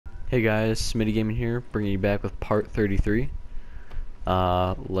Hey guys, Smitty Gaming here, bringing you back with part 33.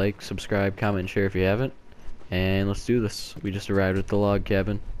 Like, subscribe, comment, and share if you haven't. And let's do this. We just arrived at the log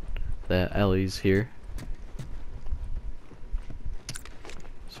cabin that Ellie's here.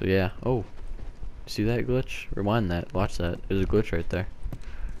 So yeah, oh, see that glitch? Rewind that, watch that. There's a glitch right there.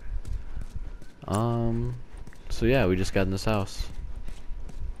 So yeah, we just got in this house.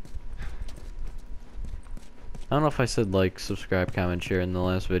 I don't know if I said like, subscribe, comment, share in the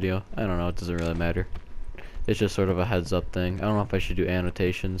last video. I don't know, it doesn't really matter. It's just sort of a heads up thing. I don't know if I should do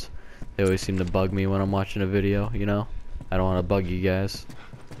annotations. They always seem to bug me when I'm watching a video, you know? I don't want to bug you guys.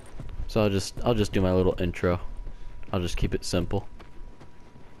 So I'll just do my little intro. I'll just keep it simple.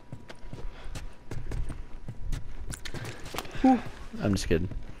 Whew. I'm just kidding.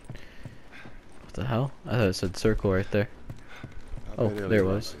 What the hell? I thought it said circle right there. Oh, there it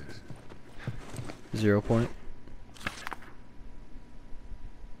was. 0 point.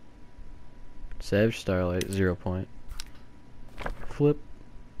 Savage Starlight, 0 point. Flip.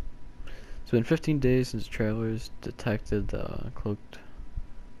 It's been 15 days since travelers detected the cloaked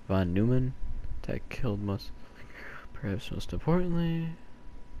Von Neumann. Attack killed perhaps most importantly.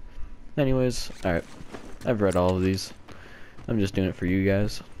 Anyways, alright. I've read all of these. I'm just doing it for you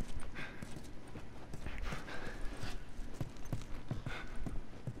guys.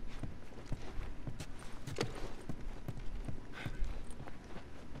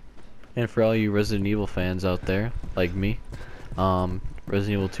 And for all you Resident Evil fans out there, like me, Resident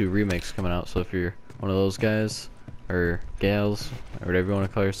Evil 2 Remake's coming out, so if you're one of those guys, or gals, or whatever you want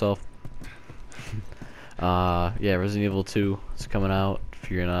to call yourself, yeah, Resident Evil 2 is coming out. If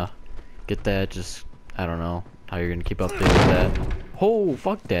you're gonna get that, just, I don't know how you're gonna keep updated with that. Oh,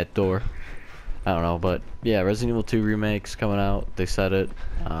 fuck that door. I don't know, but yeah, Resident Evil 2 Remake's coming out, they said it,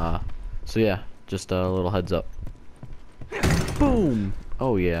 so yeah, just a little heads up. Boom!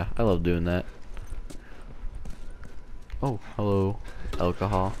 Oh yeah, I love doing that. Oh, hello,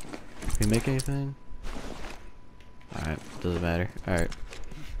 alcohol. Can we make anything? Alright, doesn't matter. Alright.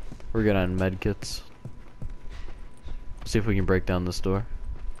 We're good on medkits. See if we can break down this door.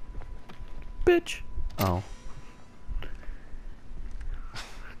 Bitch! Oh.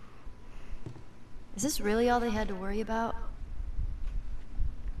 Is this really all they had to worry about?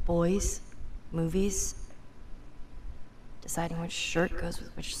 Boys? Movies? Deciding which shirt goes with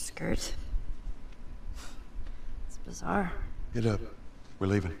which skirt. It's bizarre. Get up. We're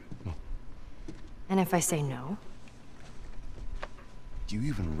leaving. And if I say no? Do you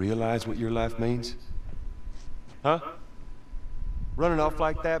even realize what your life means? Huh? Running off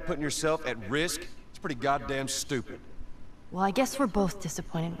like that, putting yourself at risk? It's pretty goddamn stupid. Well, I guess we're both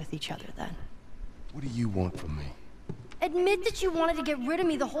disappointed with each other then. What do you want from me? Admit that you wanted to get rid of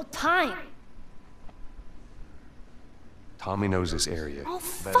me the whole time. Tommy knows this area. Oh,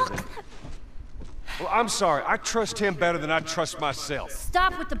 fuck! Well, I'm sorry. I trust him better than I trust myself.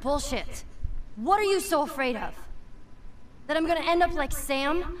 Stop with the bullshit. What are you so afraid of? That I'm gonna end up like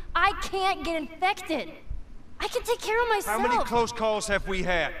Sam? I can't get infected. I can take care of myself. How many close calls have we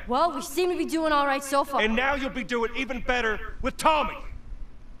had? Well, we seem to be doing all right so far. And now you'll be doing even better with Tommy.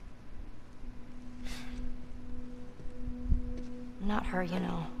 Not her, you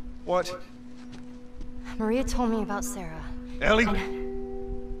know. What? Maria told me about Sarah. Ellie?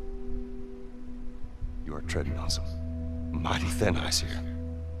 You are treading on some mighty thin ice here.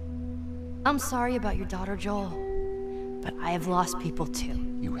 I'm sorry about your daughter, Joel, but I have lost people too.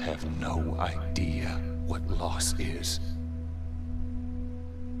 You have no idea what loss is.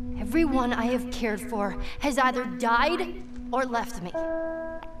 Everyone I have cared for has either died or left me.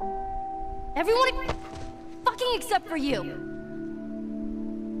 Everyone fucking except for you.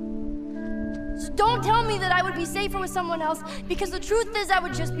 So don't tell me that I would be safer with someone else, because the truth is I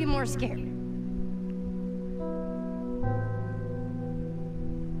would just be more scared.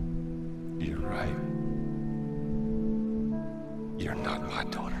 You're right. You're not my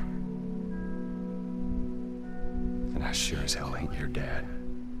daughter. And I sure as hell ain't your dad.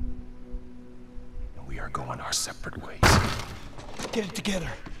 And we are going our separate ways. Get it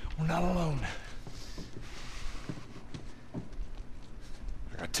together. We're not alone.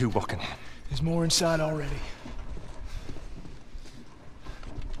 There are two walking in. There's more inside already.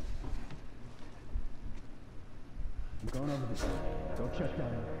 I'm going over this. Go check that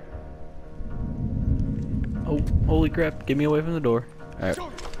out. Oh, holy crap. Get me away from the door. Alright.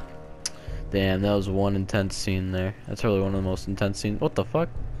 Damn, that was one intense scene there. That's probably one of the most intense scenes. What the fuck?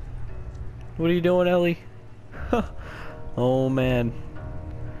 What are you doing, Ellie? Oh, man.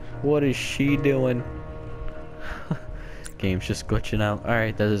 What is she doing? Game's just glitching out.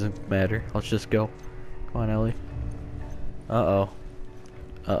 Alright, that doesn't matter. Let's just go. Come on, Ellie. Uh-oh.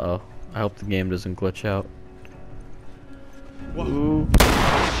 Uh-oh. I hope the game doesn't glitch out. Whoa. Ooh.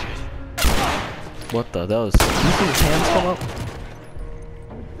 What the? That was... Did you see his hands come up?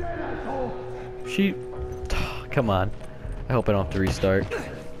 She... Come on. I hope I don't have to restart.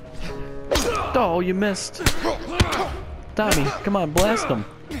 Oh, you missed. Tommy, come on, blast him.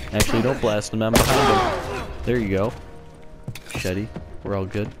 Actually, don't blast him. I'm behind him. There you go. Machete. We're all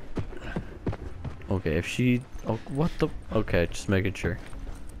good. Okay, if she... Oh, what the... Okay, just making sure.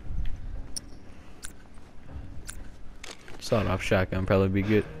 Sawed-off shotgun probably be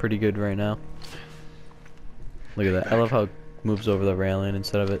good, pretty good right now. Look at that. I love how it moves over the railing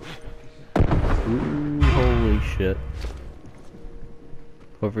instead of it. Ooh, holy shit.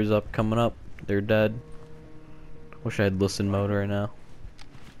 Whoever's up, coming up, they're dead. Wish I had listen mode right now.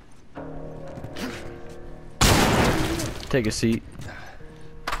 Take a seat.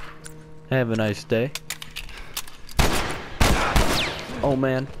 Have a nice day. Oh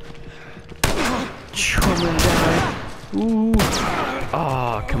man. I'm gonna die. Ooh.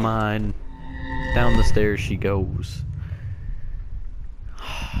 Oh, come on. Down the stairs she goes.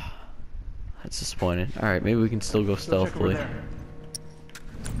 That's disappointing. Alright, maybe we can still go stealthily.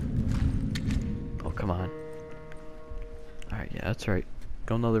 Oh, come on. Alright, yeah, that's right.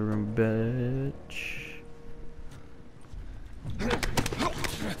 Go another room, bitch.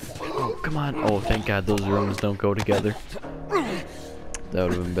 Oh, come on. Oh, thank God those rooms don't go together. That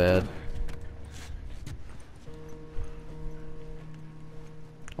would have been bad.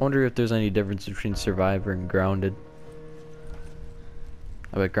 I wonder if there's any difference between Survivor and Grounded.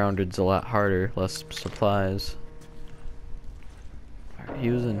 I bet Grounded's a lot harder, less supplies. He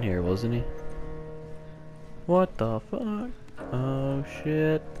was in here, wasn't he? What the fuck? Oh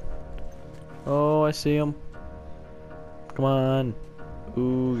shit. Oh, I see him. Come on.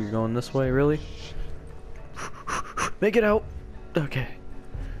 Ooh, you're going this way, really? Make it out! Okay.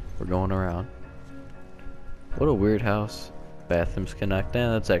 We're going around. What a weird house. Bathrooms connect.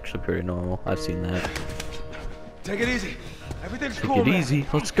 Yeah, that's actually pretty normal. I've seen that. Take it easy. Everything's Take cool, it man. easy.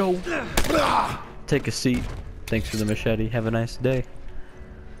 Let's go. Take a seat. Thanks for the machete. Have a nice day.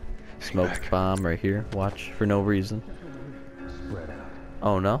 Smoked bomb right here. Watch for no reason.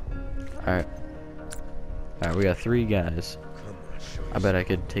 Oh no? Alright. Alright, we got 3 guys. I bet I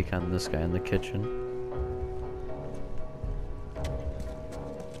could take on this guy in the kitchen.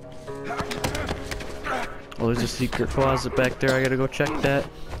 Oh, there's a secret closet back there. I gotta go check that.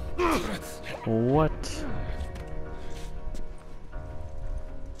 What?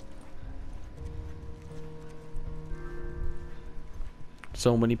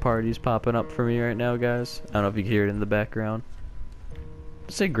 So many parties popping up for me right now, guys. I don't know if you can hear it in the background.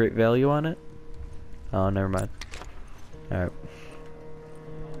 Does it say great value on it? Oh, never mind. Alright.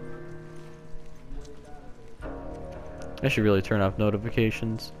 I should really turn off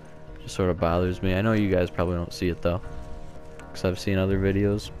notifications. Just sort of bothers me. I know you guys probably don't see it though, because I've seen other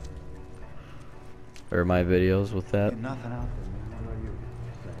videos, or my videos with that.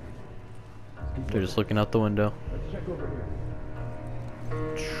 They're just looking out the window.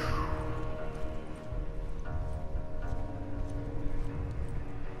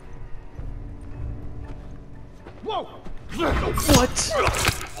 Whoa! What?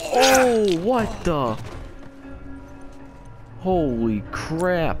 Oh, what the? Holy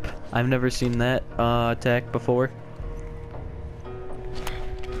crap. I've never seen that attack before.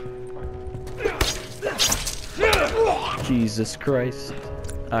 Jesus Christ.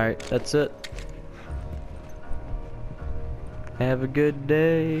 Alright, that's it. Have a good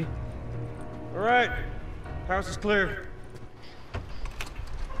day. Alright. House is clear.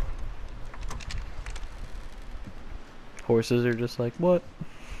 Horses are just like, what?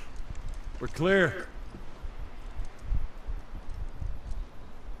 We're clear.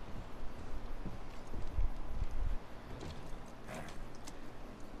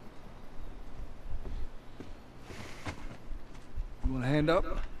 You want a hand up?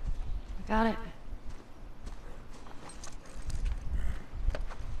 I got it.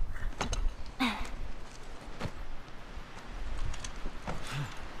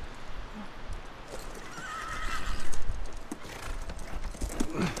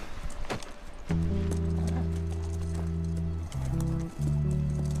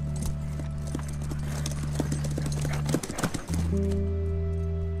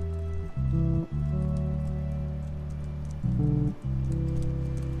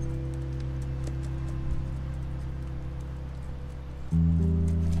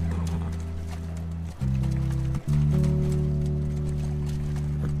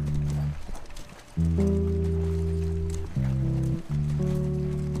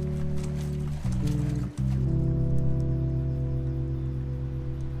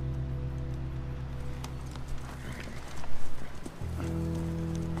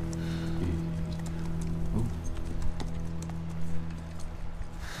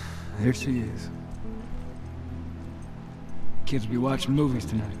 There she is. Kids will be watching movies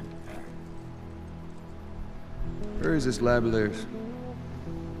tonight. Where is this lab of theirs?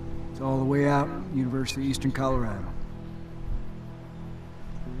 It's all the way out, University of Eastern Colorado.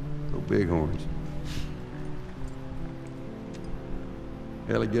 Go Bighorns.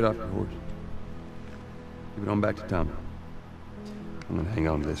 Ellie, get off your horse. Give it on back to Tommy. I'm gonna hang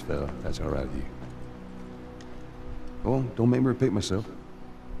on to this fella, if that's all right with you. Go on, don't make me repeat myself.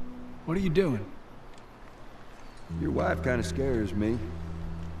 What are you doing? Your wife kind of scares me.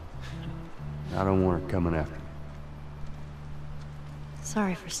 I don't want her coming after me.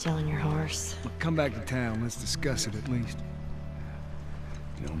 Sorry for stealing your horse. Well, come back to town. Let's discuss it at least.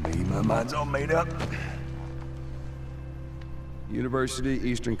 You know me, my mind's all made up. University,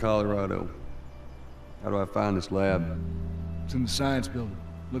 Eastern Colorado. How do I find this lab? It's in the science building.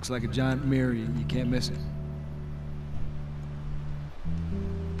 Looks like a giant mirror. You can't miss it.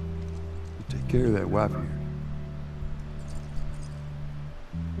 You take care of that wife of yours.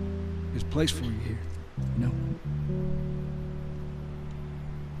 There's a place for you here. You know?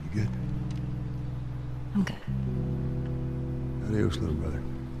 You good? I'm good. Adios, little brother.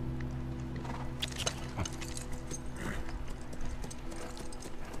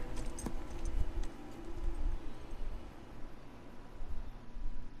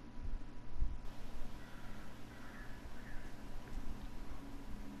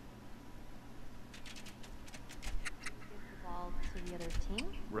 Ball to the other team.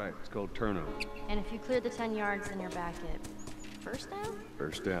 Right, it's called turnover. And if you clear the 10 yards, then you're back at first down?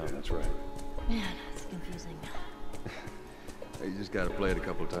 First down, that's right. Man, it's confusing. Hey, you just gotta play it a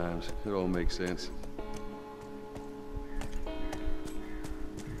couple times. It all makes sense.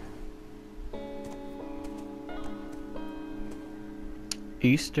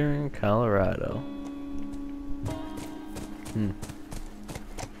 Eastern Colorado.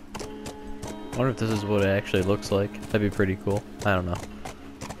 I wonder if this is what it actually looks like. That'd be pretty cool. I don't know.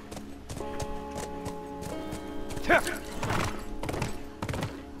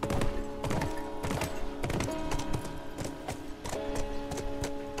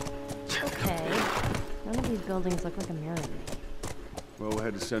 Okay. None of these buildings look like a mirror to me. Well, we'll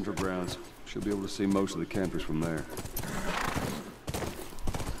head to Central Grounds. Should be able to see most of the campus from there.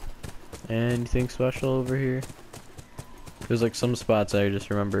 Anything special over here? There's like some spots I just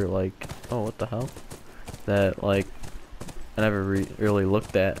remember like, oh, what the hell? That like I never really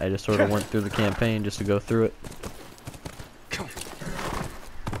looked at. I just sort of went through the campaign just to go through it.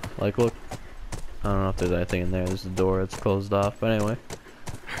 Like, look. I don't know if there's anything in there. There's a door that's closed off. But anyway.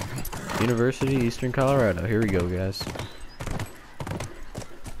 University, Eastern Colorado. Here we go, guys.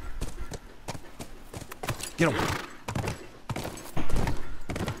 Get him!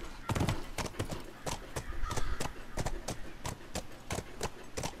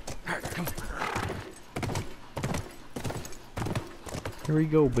 Here we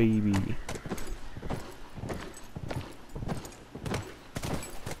go, baby.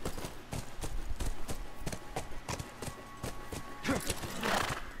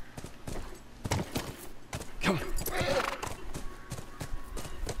 Come on.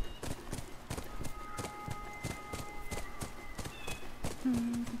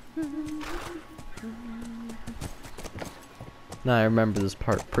 Now I remember this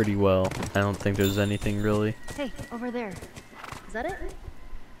part pretty well. I don't think there's anything really. Hey, over there. Is that it?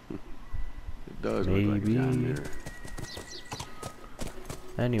 It does look like a giant mirror.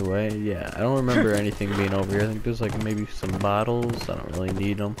 Anyway, yeah, I don't remember anything being over here. I think there's like maybe some bottles. I don't really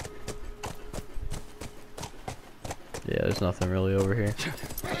need them. Yeah, there's nothing really over here.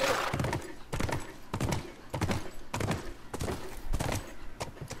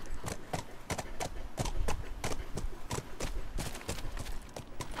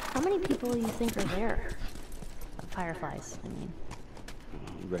 How many people do you think are there? Fireflies, I mean. I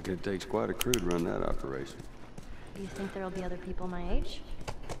reckon it takes quite a crew to run that operation. Do you think there'll be other people my age?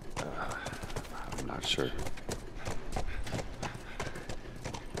 I'm not sure.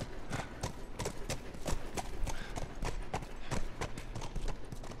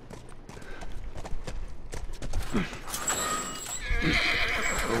 Oh,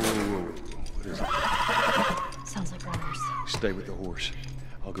 what is it? Sounds like runners. Stay with the horse.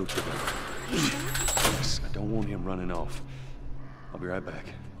 I'll go check it out. Yes, I don't want him running off. I'll be right back.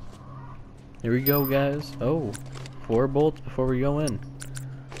 Here we go, guys. Oh, 4 bolts before we go in.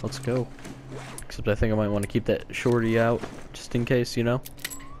 Let's go. Except I think I might want to keep that shorty out, just in case, you know?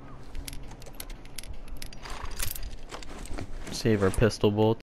 Save our pistol bolts.